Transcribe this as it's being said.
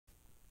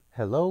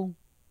Hello,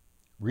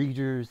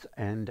 readers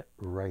and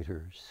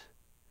writers.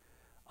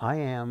 I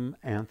am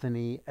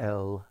Anthony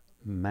L.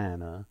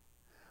 Manna,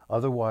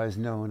 otherwise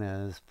known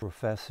as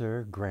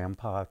Professor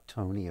Grandpa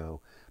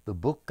Tonio, the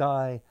book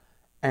guy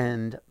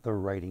and the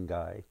writing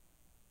guy.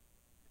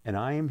 And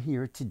I am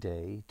here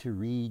today to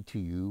read to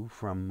you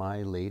from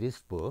my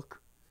latest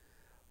book,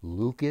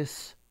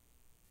 Loukas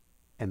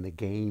and the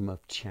Game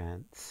of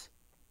Chance.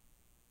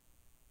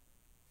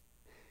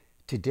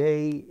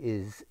 Today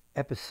is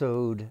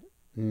episode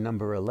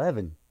number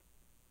 11.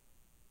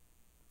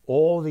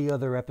 All the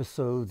other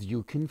episodes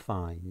you can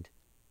find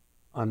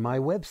on my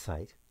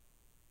website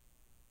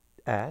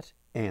at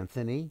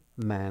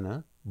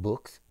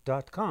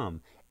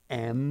anthonymannabooks.com.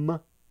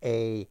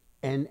 M-A-N-N-A,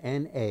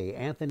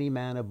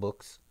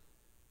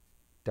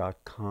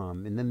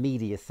 anthonymannabooks.com. In the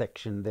media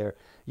section there,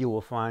 you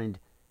will find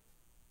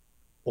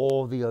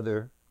all the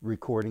other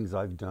recordings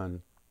I've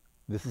done.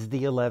 This is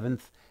the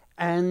 11th,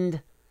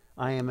 and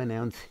I am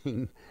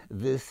announcing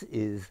this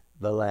is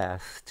the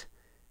last,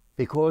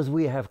 because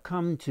we have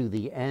come to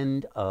the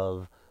end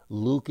of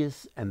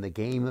Loukas and the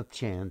Game of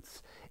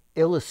Chance,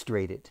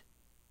 illustrated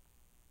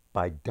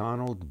by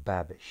Donald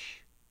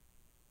Babish.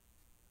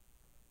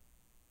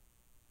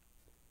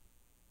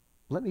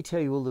 Let me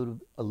tell you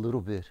a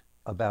little bit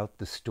about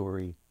the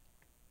story.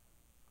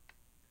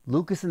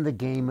 Loukas and the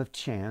Game of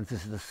Chance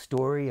is the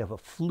story of a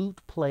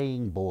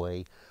flute-playing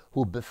boy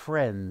who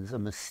befriends a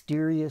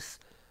mysterious,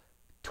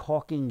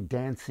 talking,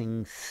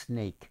 dancing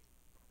snake.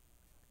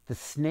 The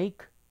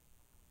snake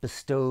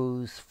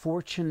bestows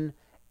fortune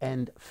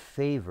and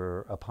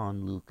favor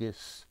upon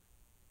Loukas,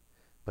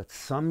 but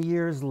some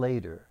years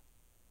later,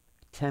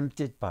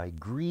 tempted by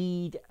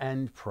greed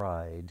and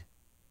pride,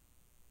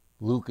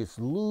 Loukas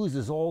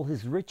loses all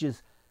his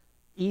riches,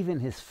 even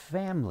his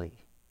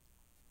family.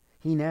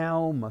 He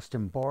now must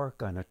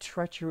embark on a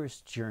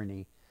treacherous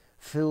journey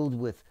filled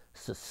with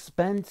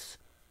suspense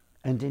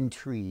and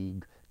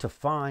intrigue to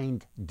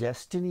find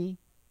destiny,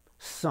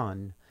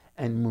 sun,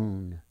 and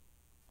moon.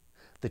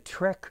 The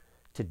trek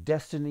to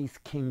Destiny's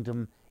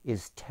kingdom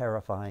is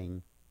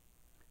terrifying.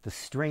 The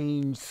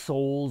strange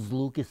souls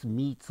Loukas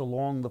meets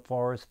along the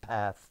forest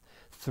path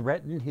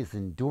threaten his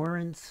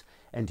endurance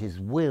and his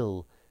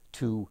will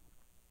to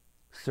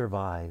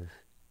survive.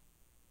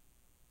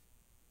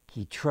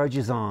 He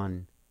trudges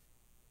on.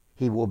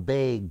 He will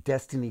beg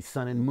Destiny's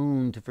sun and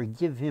moon to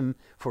forgive him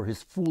for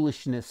his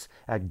foolishness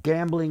at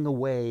gambling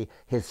away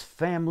his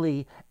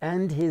family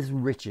and his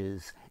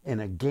riches in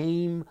a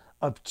game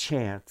of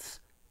chance.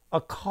 A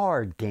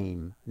card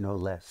game, no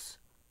less.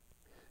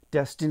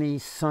 Destiny,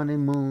 sun,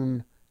 and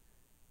moon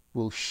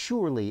will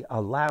surely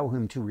allow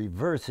him to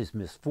reverse his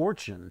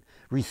misfortune,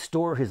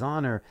 restore his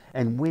honor,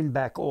 and win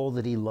back all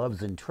that he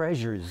loves and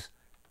treasures.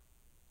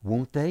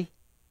 Won't they?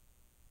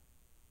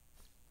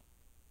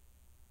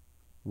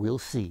 We'll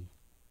see.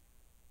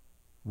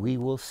 We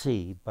will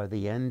see by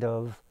the end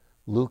of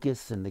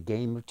Loukas and the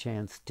Game of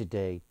Chance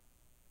today.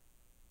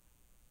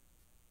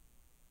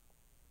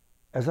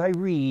 As I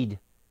read,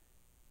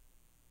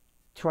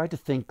 try to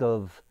think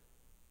of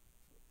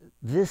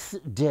this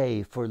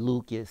day for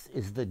Loukas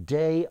is the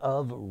day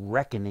of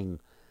reckoning.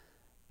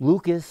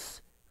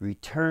 Loukas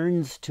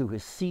returns to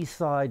his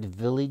seaside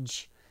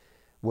village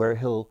where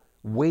he'll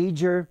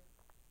wager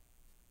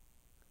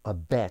a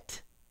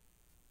bet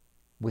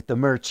with the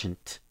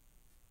merchant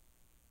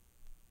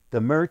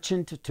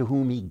to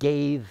whom he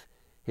gave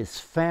his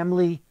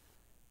family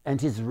and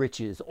his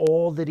riches,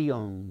 all that he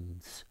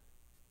owns,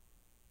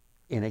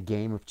 in a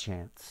game of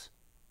chance.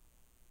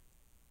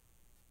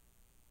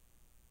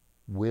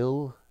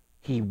 Will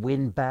he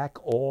win back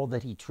all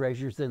that he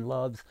treasures and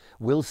loves?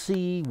 We'll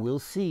see, we'll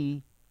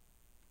see.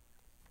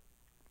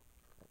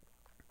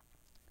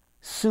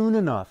 Soon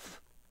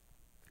enough,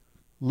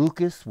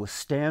 Loukas was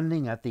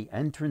standing at the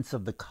entrance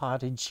of the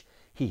cottage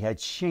he had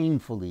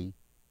shamefully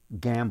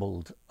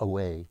gambled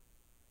away.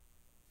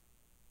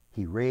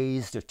 He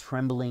raised a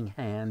trembling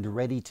hand,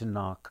 ready to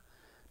knock,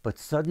 but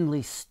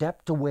suddenly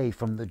stepped away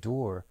from the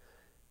door.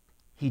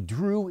 He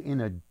drew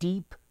in a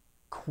deep,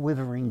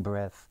 quivering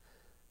breath,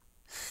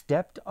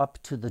 stepped up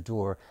to the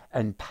door,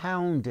 and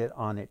pounded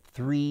on it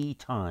 3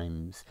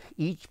 times.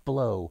 Each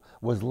blow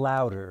was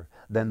louder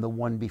than the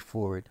one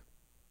before it.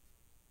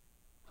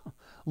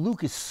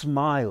 Loukas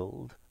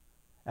smiled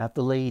at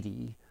the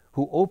lady,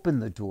 who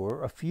opened the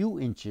door a few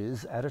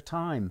inches at a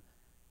time.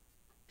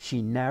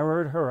 She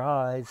narrowed her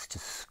eyes to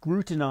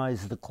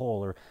scrutinize the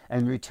caller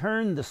and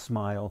returned the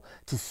smile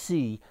to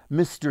see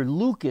Mr.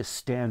 Loukas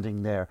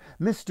standing there.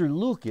 Mr.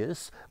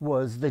 Loukas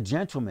was the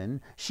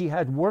gentleman she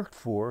had worked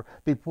for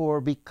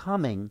before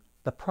becoming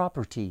the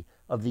property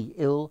of the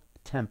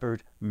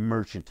ill-tempered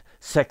merchant.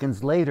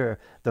 Seconds later,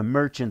 the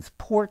merchant's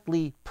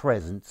portly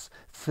presence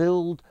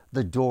filled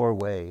the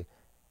doorway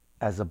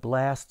as a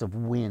blast of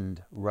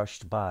wind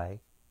rushed by.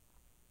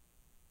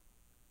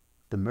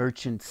 The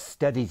merchant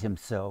steadied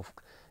himself,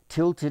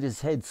 tilted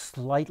his head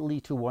slightly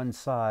to one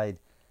side,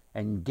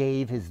 and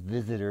gave his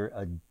visitor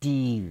a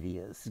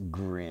devious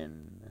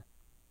grin.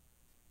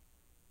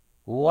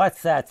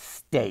 "What's at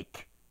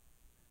stake?"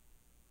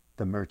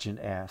 the merchant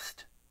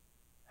asked,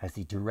 as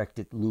he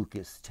directed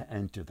Loukas to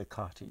enter the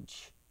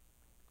cottage.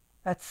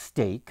 At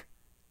stake?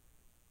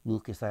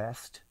 Loukas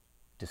asked,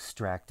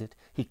 distracted.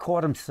 He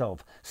caught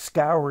himself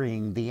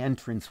scouring the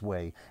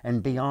entranceway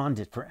and beyond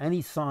it for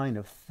any sign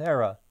of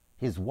Thera,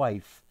 his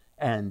wife,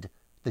 and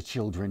the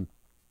children.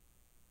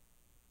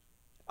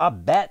 "A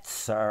bet,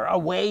 sir, a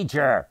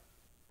wager,"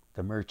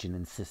 the merchant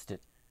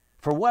insisted.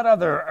 "For what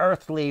other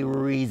earthly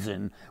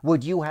reason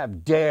would you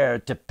have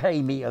dared to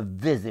pay me a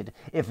visit,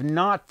 if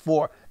not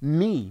for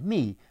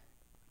me,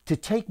 to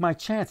take my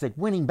chance at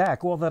winning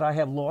back all that I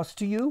have lost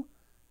to you?"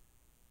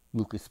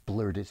 Loukas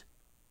blurted.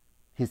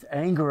 His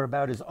anger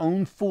about his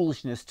own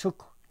foolishness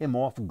took him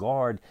off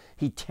guard.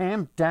 He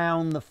tamped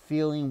down the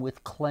feeling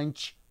with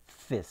clenched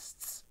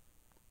fists.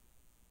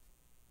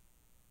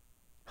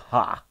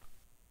 "Ha!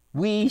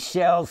 We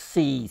shall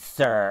see,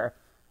 sir,"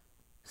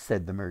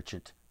 said the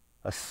merchant.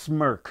 A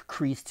smirk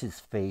creased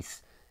his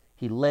face.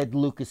 He led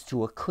Loukas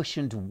to a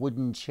cushioned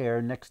wooden chair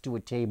next to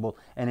a table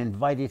and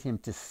invited him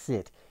to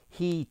sit.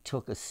 He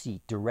took a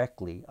seat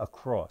directly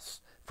across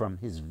from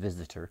his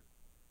visitor.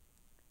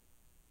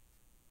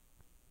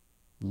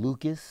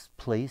 Loukas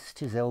placed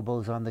his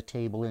elbows on the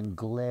table and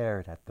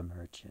glared at the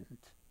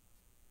merchant.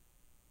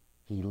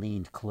 He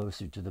leaned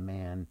closer to the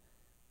man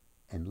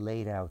and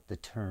laid out the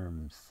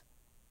terms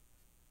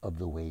of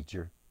the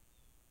wager.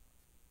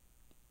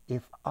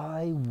 "If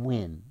I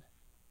win,"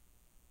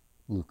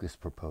 Loukas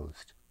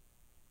proposed,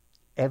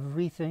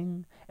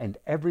 "everything and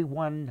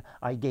everyone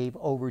I gave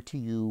over to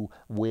you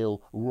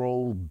will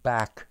roll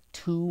back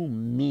to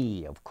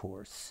me, of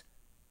course."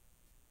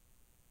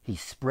 He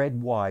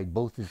spread wide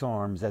both his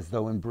arms as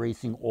though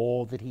embracing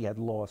all that he had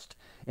lost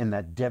in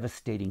that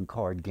devastating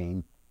card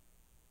game.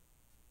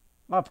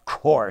 Of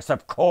course.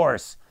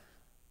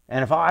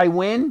 And if I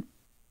win?"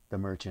 the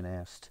merchant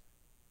asked.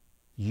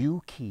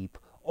 "You keep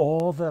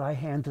all that I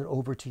handed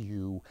over to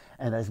you,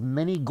 and as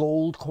many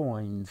gold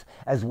coins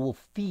as will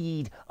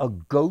feed a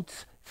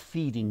goat's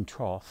feeding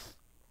trough,"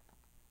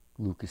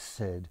 Loukas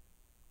said,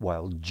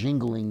 while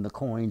jingling the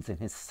coins in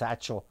his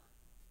satchel.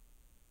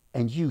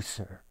 "And you,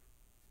 sir,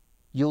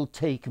 you'll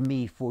take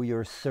me for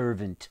your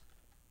servant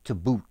to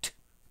boot."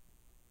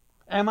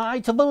 "Am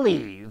I to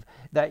believe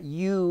that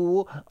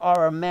you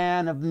are a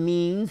man of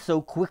means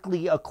so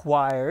quickly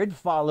acquired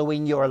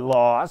following your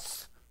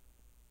loss?"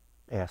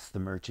 asked the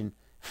merchant,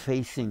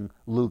 facing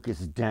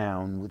Loukas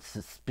down with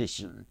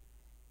suspicion.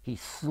 He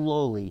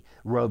slowly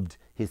rubbed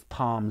his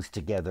palms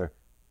together.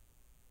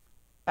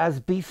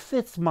 "As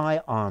befits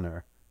my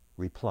honor,"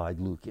 replied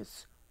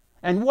Loukas.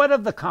 "And what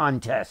of the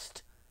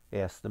contest?"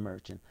 asked the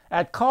merchant.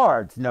 "At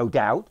cards, no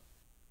doubt."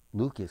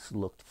 Loukas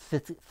looked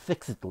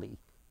fixedly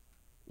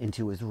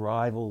into his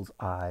rival's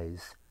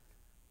eyes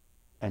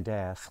and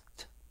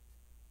asked,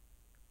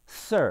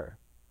 "Sir,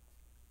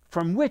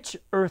 from which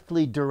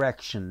earthly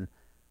direction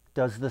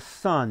does the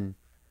sun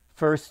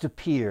first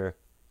appear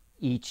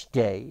each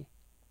day?"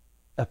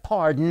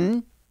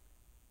 "Pardon?"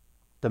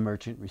 the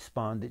merchant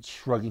responded,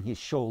 shrugging his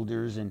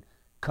shoulders and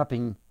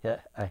cupping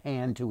a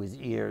hand to his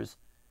ears.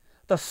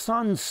 "The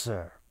sun,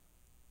 sir.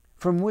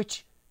 From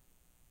which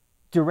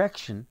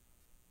direction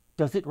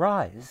does it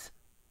rise?"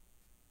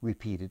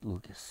 repeated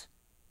Loukas.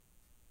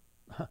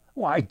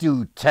 "Why,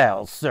 do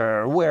tell,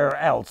 sir, where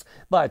else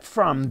but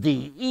from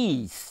the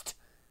east?"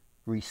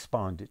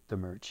 responded the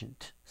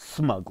merchant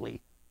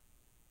smugly.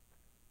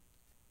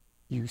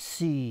 "You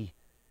see,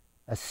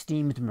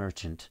 esteemed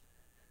merchant,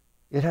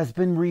 it has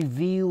been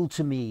revealed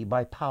to me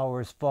by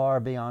powers far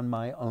beyond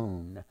my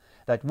own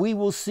that we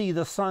will see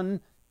the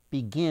sun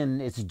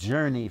begin its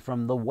journey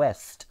from the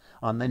west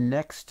on the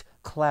next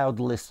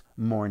cloudless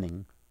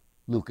morning,"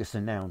 Loukas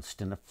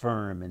announced in a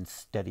firm and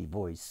steady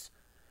voice.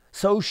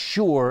 "So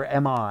sure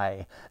am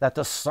I that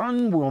the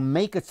sun will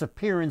make its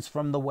appearance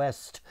from the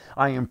west,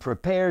 I am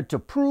prepared to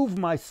prove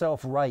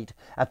myself right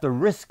at the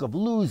risk of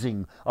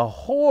losing a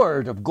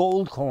hoard of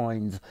gold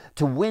coins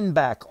to win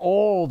back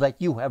all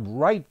that you have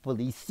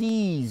rightfully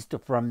seized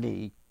from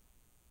me."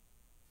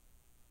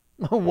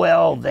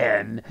 "Well,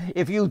 then,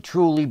 if you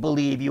truly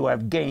believe you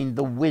have gained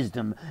the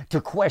wisdom to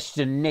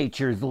question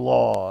nature's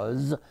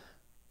laws,"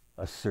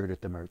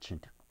 asserted the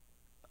merchant,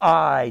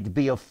 "I'd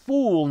be a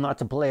fool not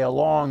to play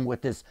along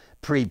with this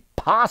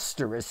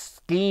preposterous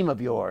scheme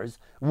of yours,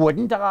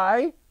 wouldn't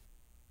I?"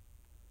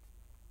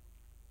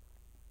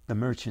 The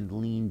merchant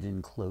leaned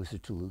in closer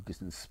to Loukas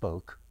and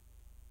spoke.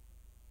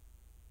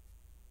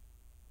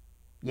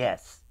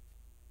 Yes,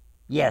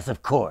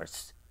 of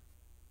course,"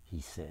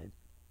 he said.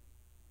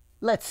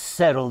 "Let's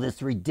settle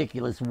this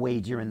ridiculous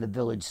wager in the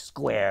village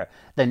square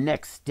the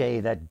next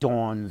day that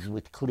dawns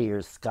with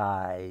clear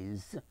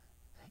skies.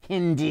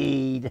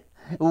 Indeed,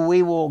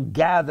 we will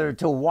gather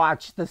to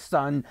watch the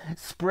sun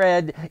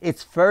spread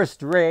its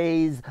first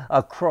rays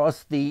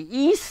across the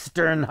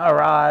eastern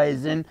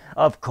horizon,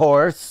 of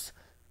course."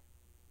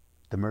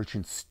 The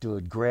merchant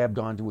stood, grabbed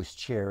onto his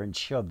chair, and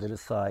shoved it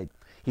aside.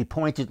 He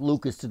pointed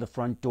Loukas to the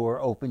front door,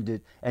 opened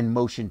it, and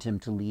motioned him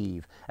to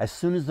leave. As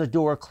soon as the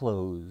door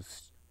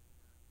closed,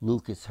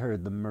 Loukas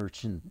heard the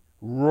merchant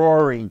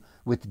roaring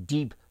with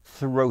deep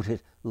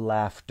full-throated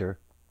laughter.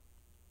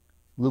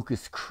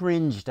 Loukas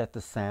cringed at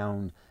the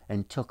sound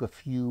and took a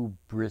few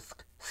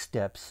brisk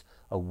steps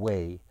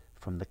away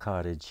from the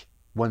cottage.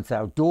 Once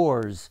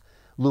outdoors,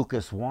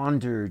 Loukas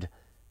wandered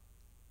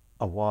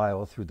a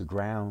while through the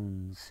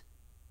grounds.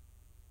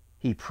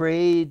 He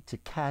prayed to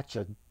catch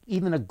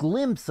even a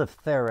glimpse of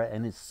Thera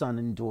and his son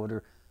and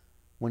daughter.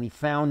 When he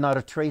found not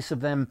a trace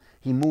of them,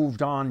 he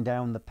moved on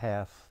down the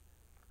path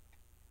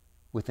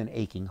with an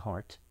aching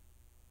heart.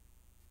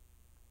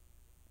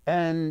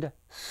 And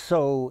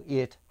so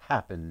it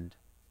happened.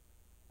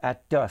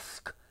 At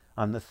dusk,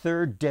 on the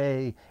third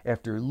day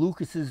after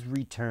Loukas'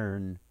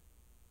 return,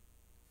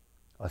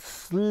 a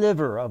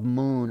sliver of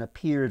moon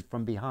appeared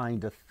from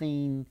behind a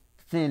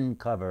thin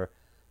cover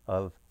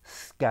of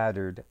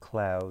scattered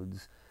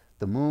clouds.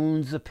 The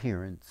moon's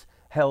appearance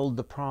held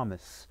the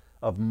promise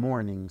of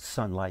morning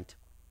sunlight.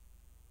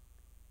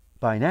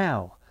 By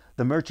now,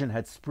 the merchant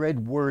had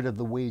spread word of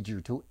the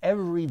wager to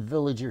every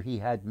villager he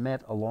had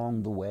met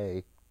along the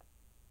way.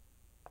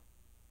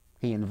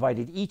 He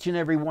invited each and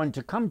every one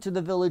to come to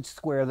the village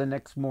square the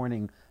next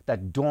morning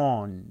that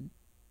dawned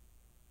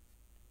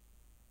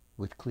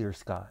with clear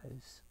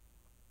skies.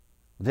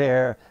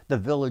 There, the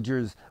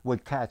villagers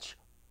would catch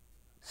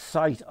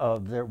sight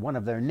of one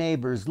of their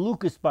neighbors,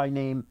 Loukas by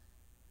name,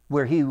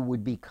 where he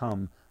would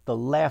become the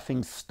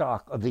laughing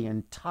stock of the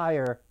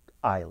entire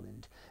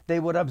island. They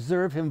would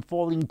observe him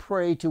falling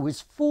prey to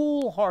his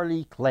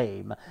foolhardy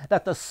claim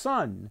that the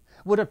sun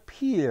would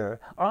appear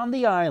on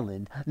the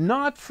island,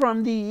 not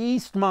from the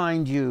east,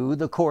 mind you,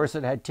 the course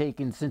it had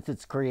taken since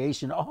its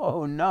creation.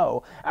 Oh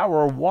no,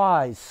 our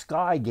wise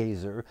sky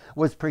gazer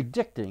was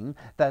predicting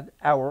that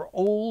our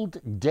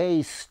old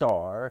day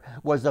star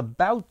was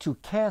about to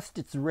cast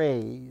its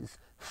rays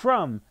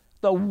from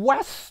the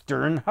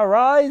western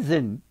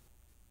horizon.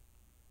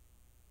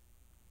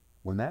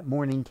 When that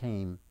morning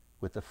came,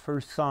 with the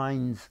first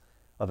signs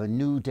of a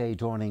new day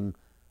dawning,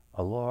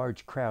 a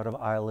large crowd of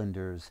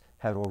islanders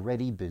had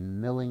already been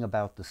milling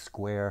about the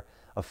square.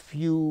 A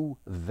few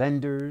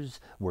vendors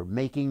were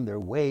making their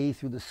way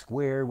through the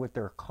square with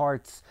their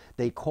carts.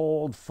 They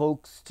called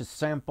folks to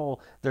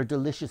sample their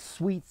delicious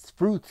sweets,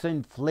 fruits,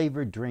 and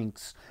flavored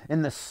drinks.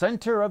 In the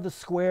center of the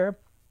square,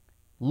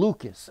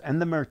 Loukas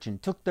and the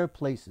merchant took their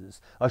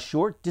places a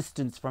short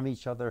distance from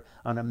each other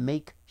on a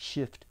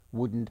makeshift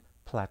wooden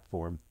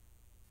platform.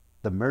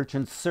 The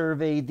merchant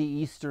surveyed the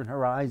eastern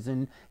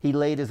horizon. He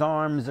laid his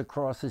arms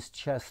across his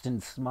chest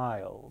and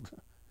smiled.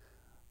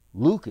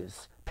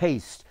 Loukas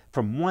paced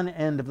from one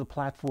end of the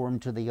platform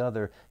to the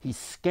other. He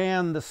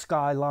scanned the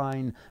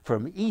skyline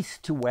from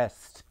east to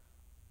west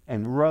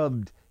and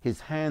rubbed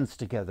his hands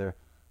together.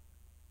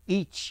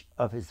 Each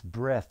of his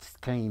breaths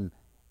came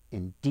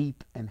in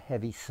deep and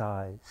heavy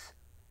sighs.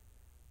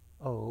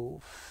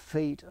 Oh,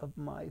 fate of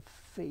my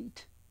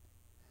fate!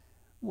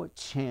 What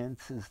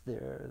chance is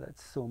there that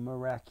so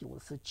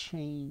miraculous a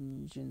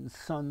change in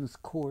sun's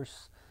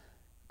course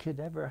could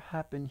ever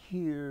happen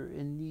here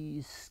in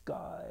these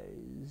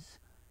skies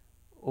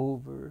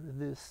over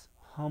this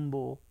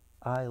humble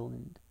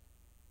island?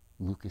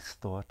 Loukas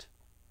thought.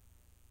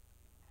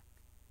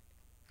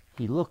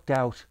 He looked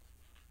out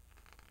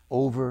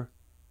over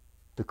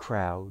the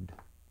crowd.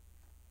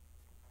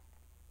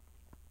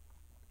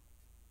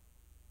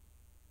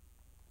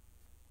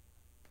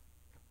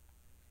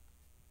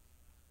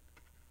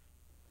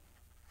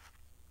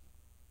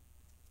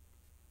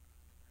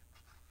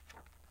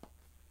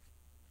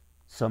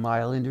 Some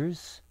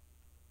islanders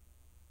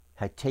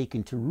had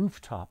taken to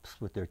rooftops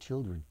with their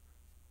children.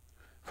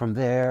 From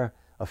there,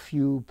 a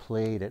few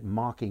played at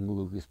mocking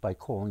Loukas by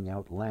calling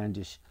out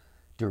outlandish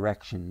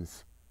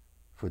directions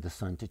for the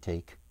sun to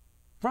take.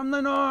 "From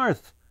the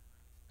north!"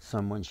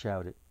 someone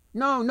shouted.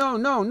 "No, no,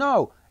 no,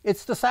 no!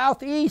 It's the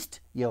southeast!"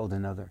 yelled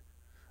another.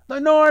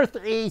 "The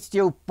northeast,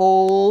 you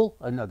fool!"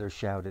 another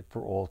shouted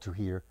for all to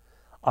hear.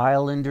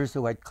 Islanders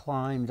who had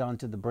climbed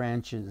onto the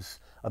branches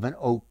of an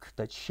oak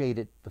that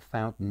shaded the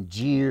fountain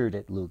jeered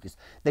at Loukas.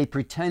 They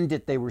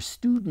pretended they were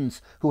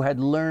students who had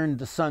learned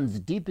the sun's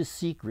deepest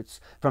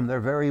secrets from their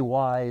very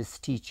wise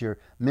teacher,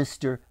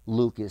 Mr.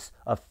 Loukas,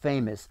 a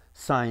famous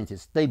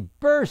scientist. They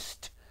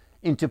burst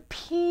into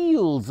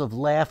peals of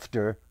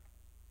laughter.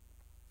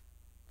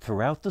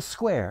 Throughout the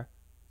square,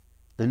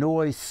 the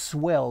noise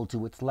swelled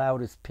to its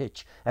loudest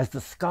pitch. As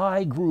the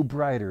sky grew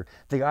brighter,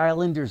 the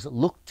islanders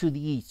looked to the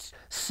east.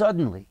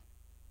 Suddenly,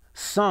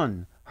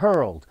 sun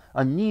hurled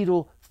a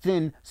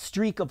needle-thin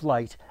streak of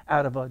light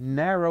out of a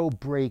narrow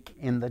break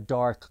in the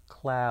dark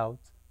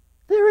clouds.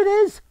 "There it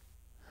is!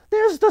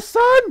 There's the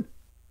sun!"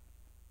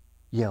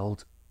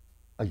 yelled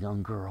a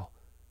young girl.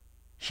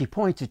 She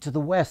pointed to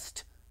the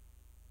west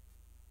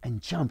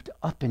and jumped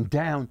up and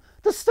down.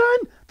 The sun!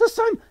 The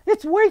sun!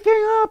 It's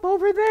waking up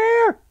over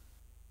there!"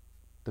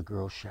 the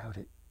girl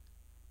shouted.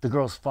 The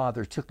girl's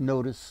father took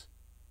notice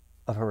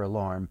of her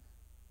alarm.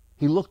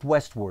 He looked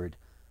westward,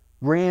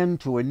 ran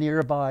to a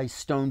nearby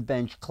stone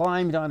bench,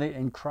 climbed on it,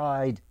 and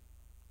cried,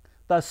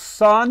 "The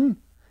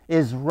sun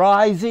is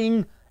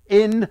rising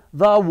in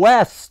the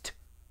west!"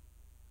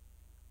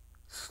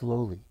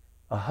 Slowly,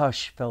 A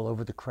hush fell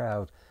over the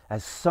crowd.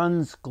 As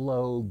sun's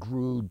glow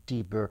grew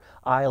deeper,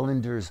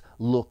 islanders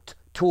looked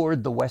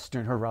toward the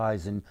western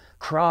horizon.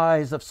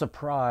 Cries of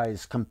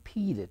surprise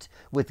competed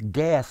with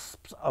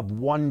gasps of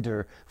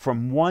wonder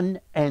from one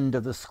end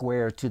of the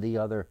square to the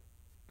other.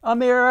 "A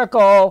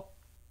miracle!"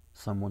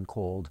 someone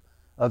called.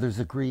 Others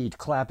agreed,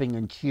 clapping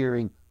and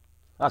cheering.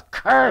 "A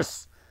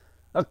curse!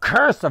 A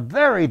curse! A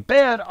very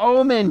bad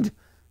omen!"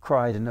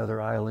 cried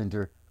another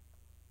islander,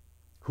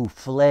 who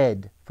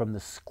fled from the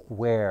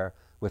square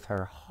with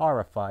her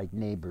horrified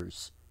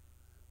neighbors.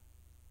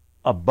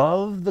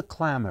 Above the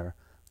clamor,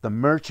 the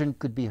merchant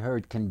could be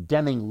heard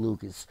condemning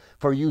Loukas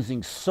for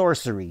using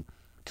sorcery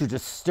to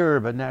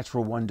disturb a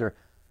natural wonder.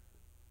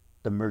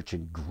 The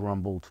merchant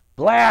grumbled,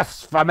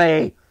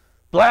 "Blasphemy!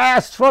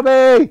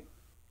 Blasphemy!"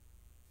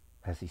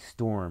 as he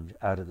stormed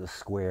out of the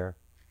square.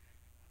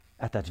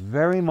 At that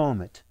very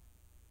moment,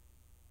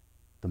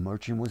 the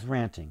merchant was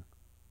ranting.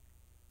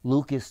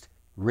 Loukas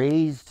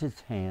raised his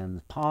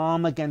hands,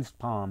 palm against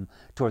palm,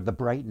 toward the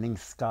brightening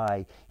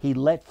sky. He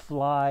let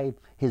fly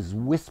his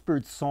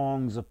whispered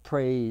songs of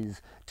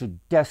praise to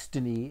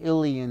Destiny,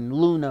 Ilion,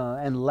 Luna,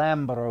 and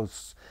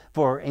Lambros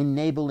for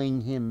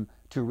enabling him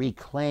to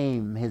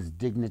reclaim his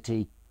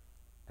dignity.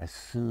 As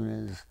soon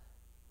as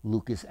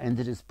Loukas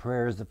ended his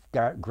prayers of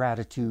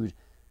gratitude,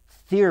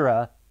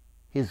 Thera,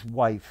 his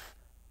wife,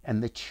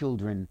 and the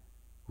children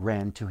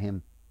ran to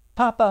him.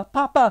 "Papa,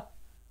 Papa!"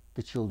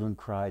 the children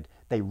cried.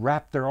 They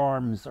wrapped their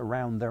arms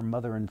around their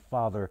mother and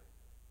father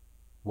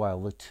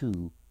while the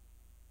two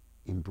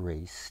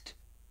embraced.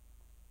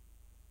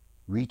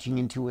 Reaching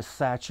into a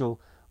satchel,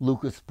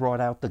 Loukas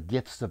brought out the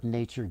gifts of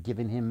nature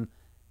given him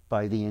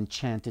by the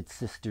enchanted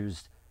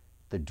sisters,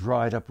 the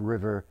dried-up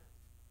river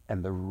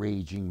and the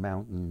raging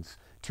mountains.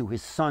 To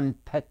his son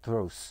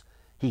Petros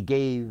he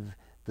gave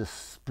the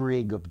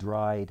sprig of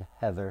dried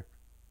heather.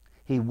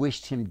 He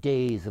wished him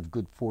days of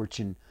good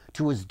fortune.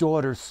 To his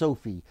daughter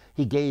Sophie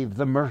he gave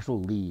the myrtle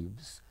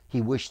leaves.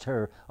 He wished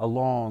her a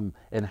long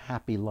and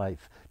happy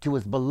life. To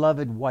his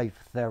beloved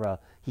wife Thera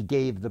he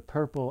gave the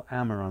purple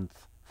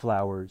amaranth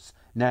flowers,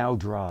 now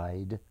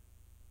dried.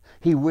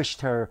 He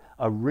wished her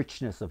a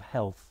richness of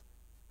health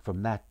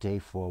from that day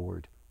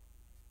forward.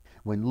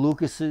 When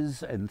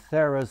Loukas's and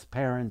Thera's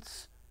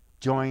parents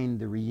joined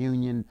the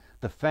reunion,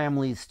 the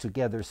families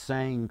together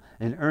sang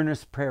an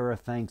earnest prayer of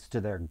thanks to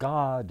their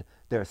God,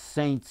 their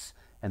saints,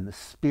 and the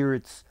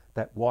spirits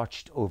that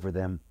watched over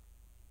them.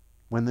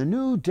 When the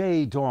new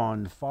day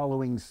dawned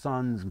following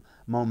Sun's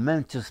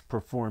momentous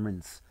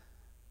performance,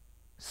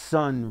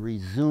 Sun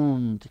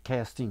resumed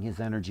casting his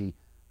energy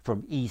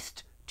from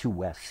east to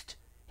west.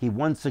 He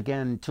once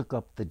again took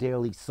up the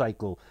daily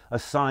cycle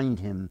assigned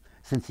him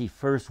since he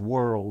first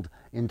whirled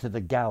into the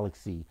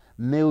galaxy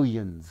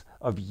millions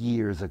of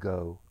years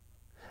ago.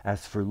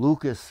 As for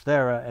Loukas,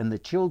 Thera, and the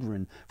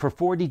children, for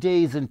 40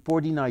 days and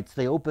 40 nights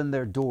they opened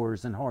their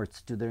doors and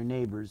hearts to their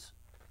neighbors.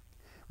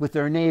 With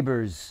their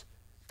neighbors,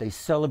 they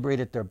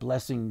celebrated their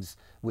blessings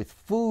with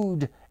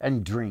food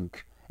and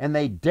drink, and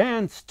they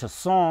danced to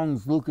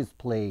songs Loukas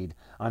played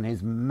on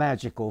his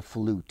magical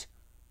flute.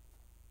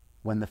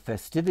 When the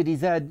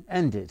festivities had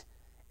ended,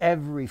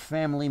 every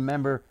family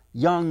member,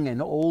 young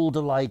and old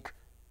alike,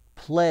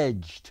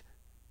 pledged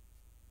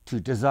to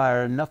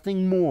desire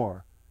nothing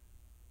more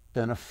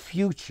than a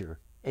future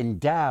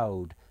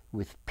endowed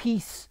with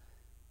peace,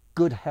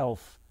 good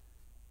health,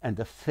 and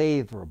a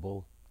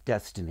favorable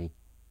destiny.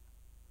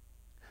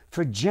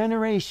 For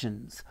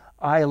generations,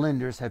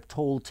 islanders have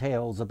told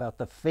tales about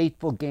the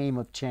fateful game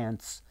of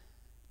chance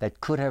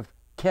that could have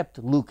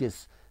kept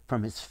Loukas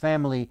from his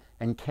family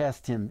and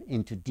cast him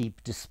into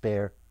deep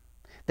despair.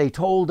 They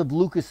told of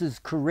Loukas's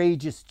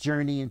courageous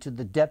journey into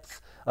the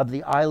depths of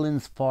the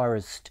island's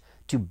forest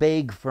to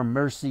beg for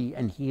mercy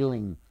and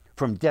healing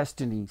from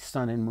Destiny,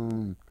 Sun, and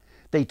Moon.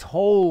 They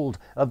told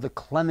of the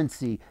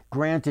clemency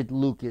granted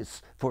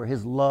Loukas for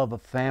his love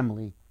of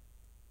family.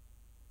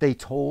 They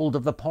told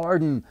of the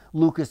pardon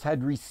Loukas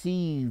had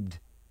received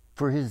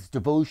for his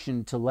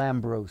devotion to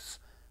Lambros,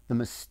 the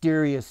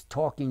mysterious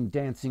talking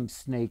dancing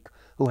snake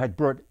who had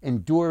brought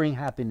enduring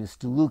happiness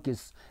to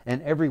Loukas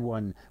and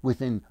everyone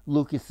within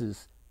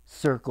Loukas's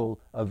circle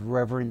of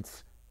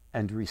reverence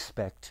and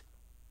respect.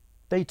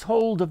 They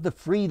told of the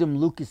freedom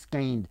Loukas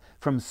gained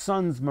from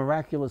Sun's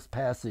miraculous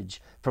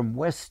passage from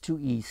west to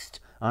east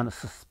on a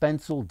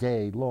suspenseful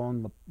day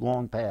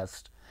long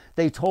past.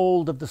 They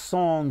told of the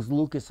songs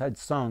Loukas had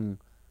sung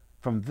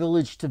from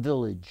village to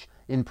village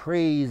in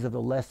praise of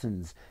the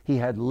lessons he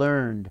had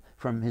learned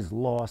from his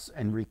loss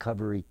and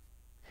recovery.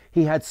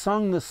 He had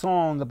sung the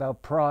song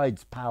about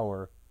pride's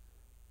power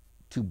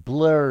to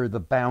blur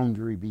the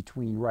boundary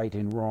between right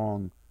and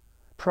wrong.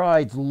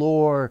 Pride's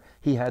lore,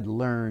 he had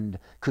learned,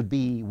 could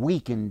be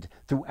weakened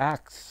through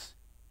acts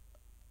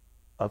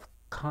of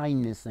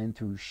kindness and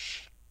through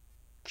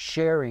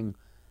sharing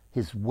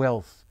his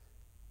wealth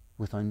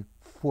with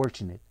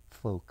unfortunate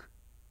folk.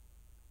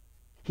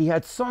 He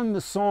had sung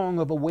the song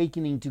of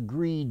awakening to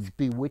greed's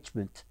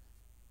bewitchment,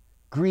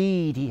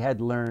 Greed, he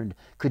had learned,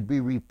 could be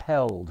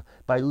repelled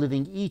by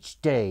living each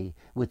day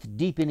with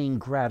deepening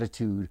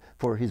gratitude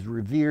for his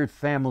revered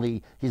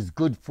family, his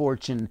good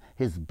fortune,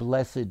 his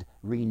blessed,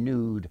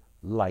 renewed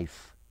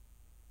life.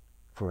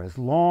 For as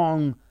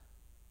long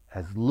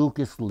as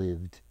Loukas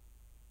lived,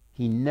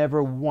 he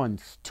never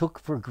once took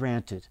for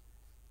granted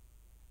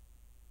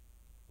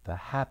the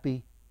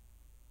happy,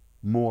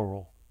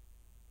 moral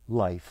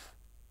life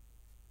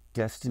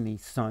Destiny,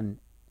 Sun,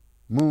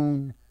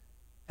 Moon,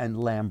 and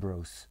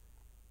Lambros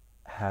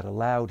had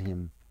allowed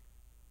him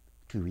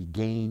to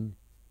regain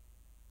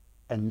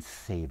and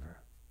savor.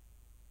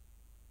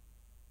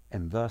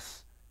 And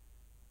thus,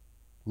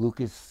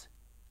 Loukas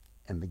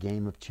and the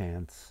game of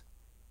chance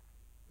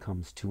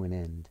comes to an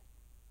end.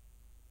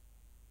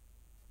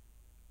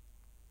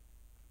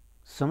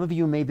 Some of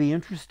you may be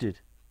interested.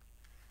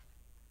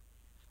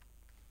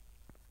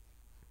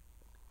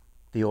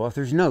 The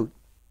author's note.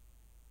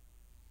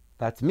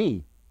 That's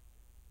me.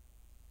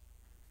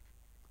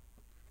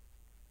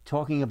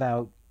 Talking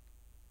about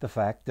the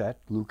fact that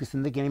Loukas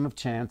and the Game of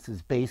Chance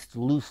is based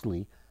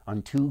loosely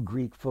on two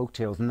Greek folk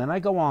tales. And then I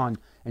go on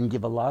and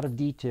give a lot of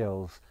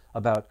details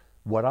about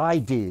what I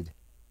did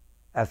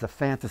as a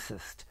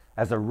fantasist,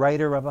 as a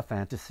writer of a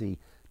fantasy,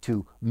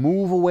 to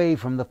move away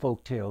from the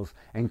folk tales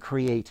and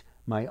create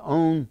my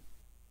own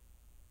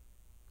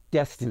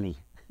destiny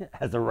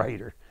as a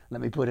writer.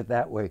 Let me put it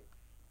that way.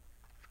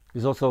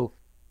 There's also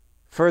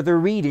further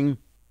reading.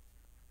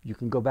 You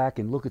can go back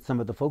and look at some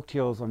of the folk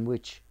tales on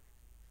which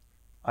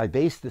I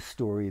based this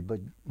story, but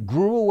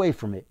grew away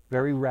from it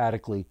very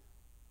radically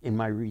in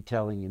my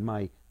retelling, in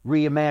my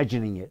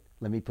reimagining it.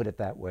 Let me put it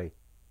that way.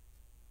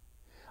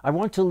 I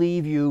want to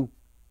leave you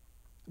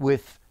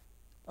with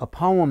a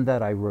poem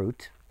that I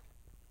wrote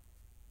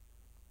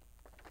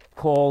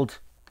called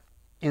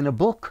In a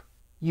Book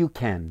You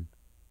Can.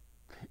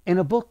 In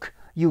a book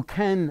you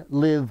can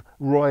live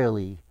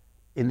royally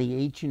in the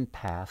ancient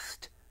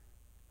past.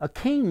 A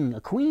king,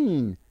 a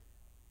queen,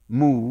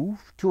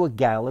 move to a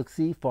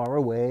galaxy far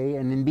away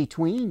and in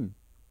between.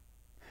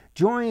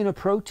 Join a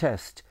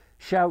protest,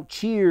 shout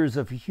cheers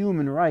of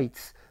human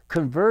rights,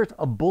 convert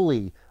a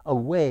bully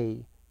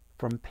away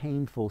from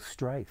painful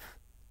strife.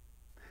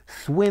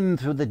 Swim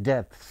through the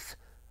depths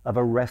of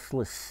a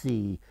restless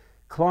sea,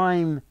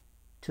 climb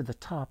to the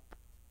top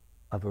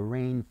of a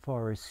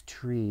rainforest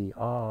tree.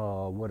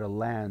 Ah, what a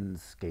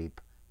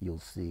landscape you'll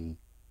see.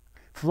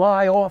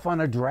 Fly off on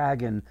a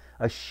dragon,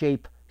 a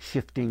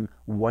shape-shifting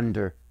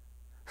wonder.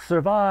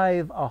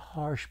 Survive a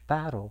harsh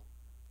battle,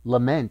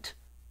 lament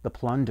the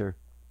plunder.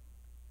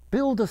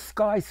 Build a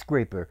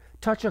skyscraper,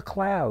 touch a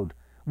cloud,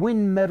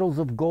 win medals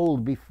of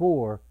gold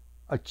before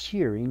a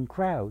cheering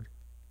crowd.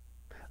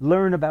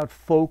 Learn about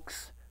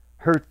folks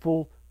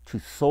hurtful to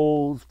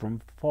souls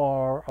from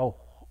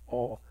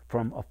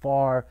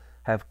afar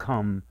have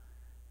come.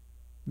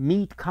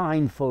 Meet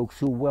kind folks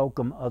who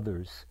welcome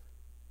others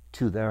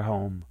to their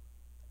home.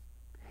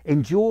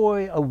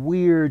 Enjoy a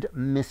weird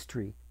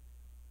mystery.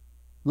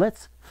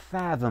 Let's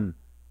fathom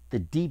the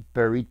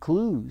deep-buried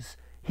clues.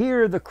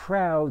 Hear the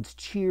crowds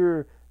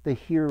cheer the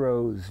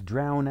heroes,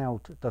 drown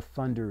out the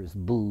thunder's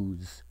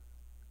boos.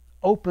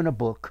 Open a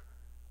book,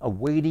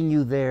 awaiting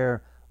you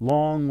there,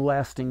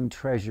 long-lasting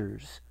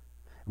treasures.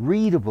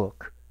 Read a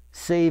book,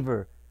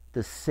 savor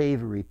the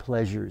savory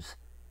pleasures.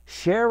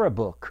 Share a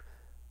book,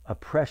 a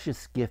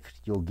precious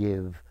gift you'll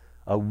give,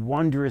 a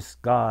wondrous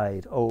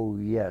guide, oh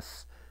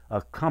yes,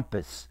 a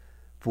compass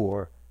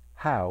for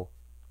how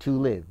to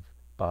live,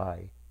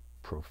 by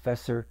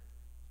Professor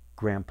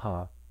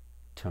Grandpa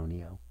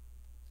Tonio.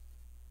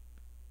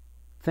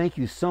 Thank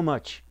you so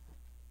much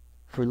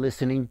for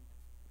listening,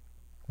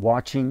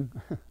 watching,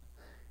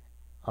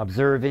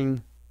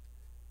 observing,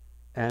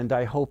 and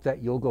I hope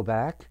that you'll go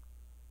back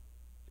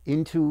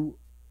into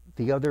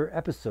the other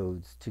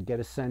episodes to get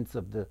a sense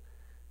of the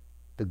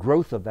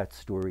growth of that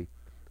story.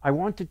 I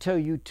want to tell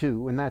you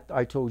too, and that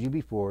I told you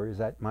before,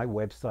 is at my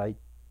website,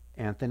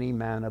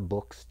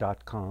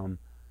 anthonymannabooks.com.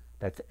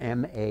 That's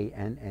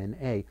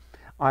M-A-N-N-A.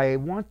 I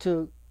want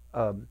to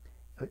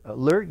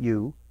alert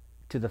you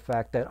to the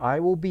fact that I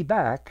will be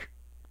back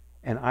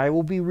and I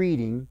will be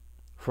reading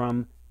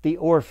from The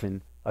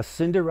Orphan, a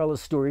Cinderella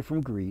Story from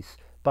Greece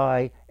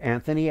by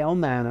Anthony L.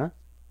 Manna.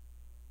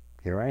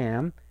 Here I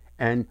am.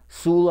 And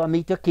Sula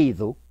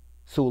Mitakidou.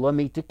 Sula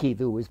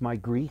Mitakidou is my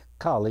Greek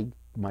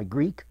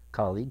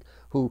colleague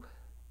who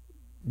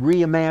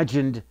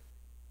reimagined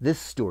this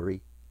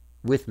story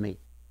with me,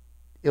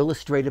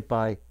 illustrated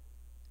by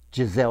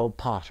Giselle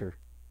Potter.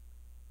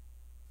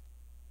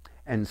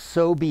 And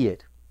so be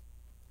it.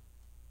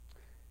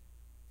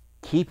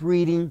 Keep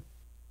reading,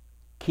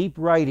 keep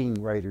writing,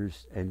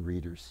 writers and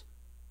readers,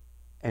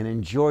 and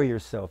enjoy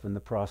yourself in the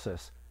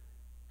process.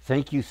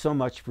 Thank you so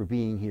much for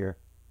being here.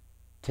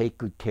 Take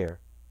good care.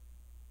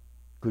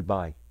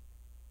 Goodbye.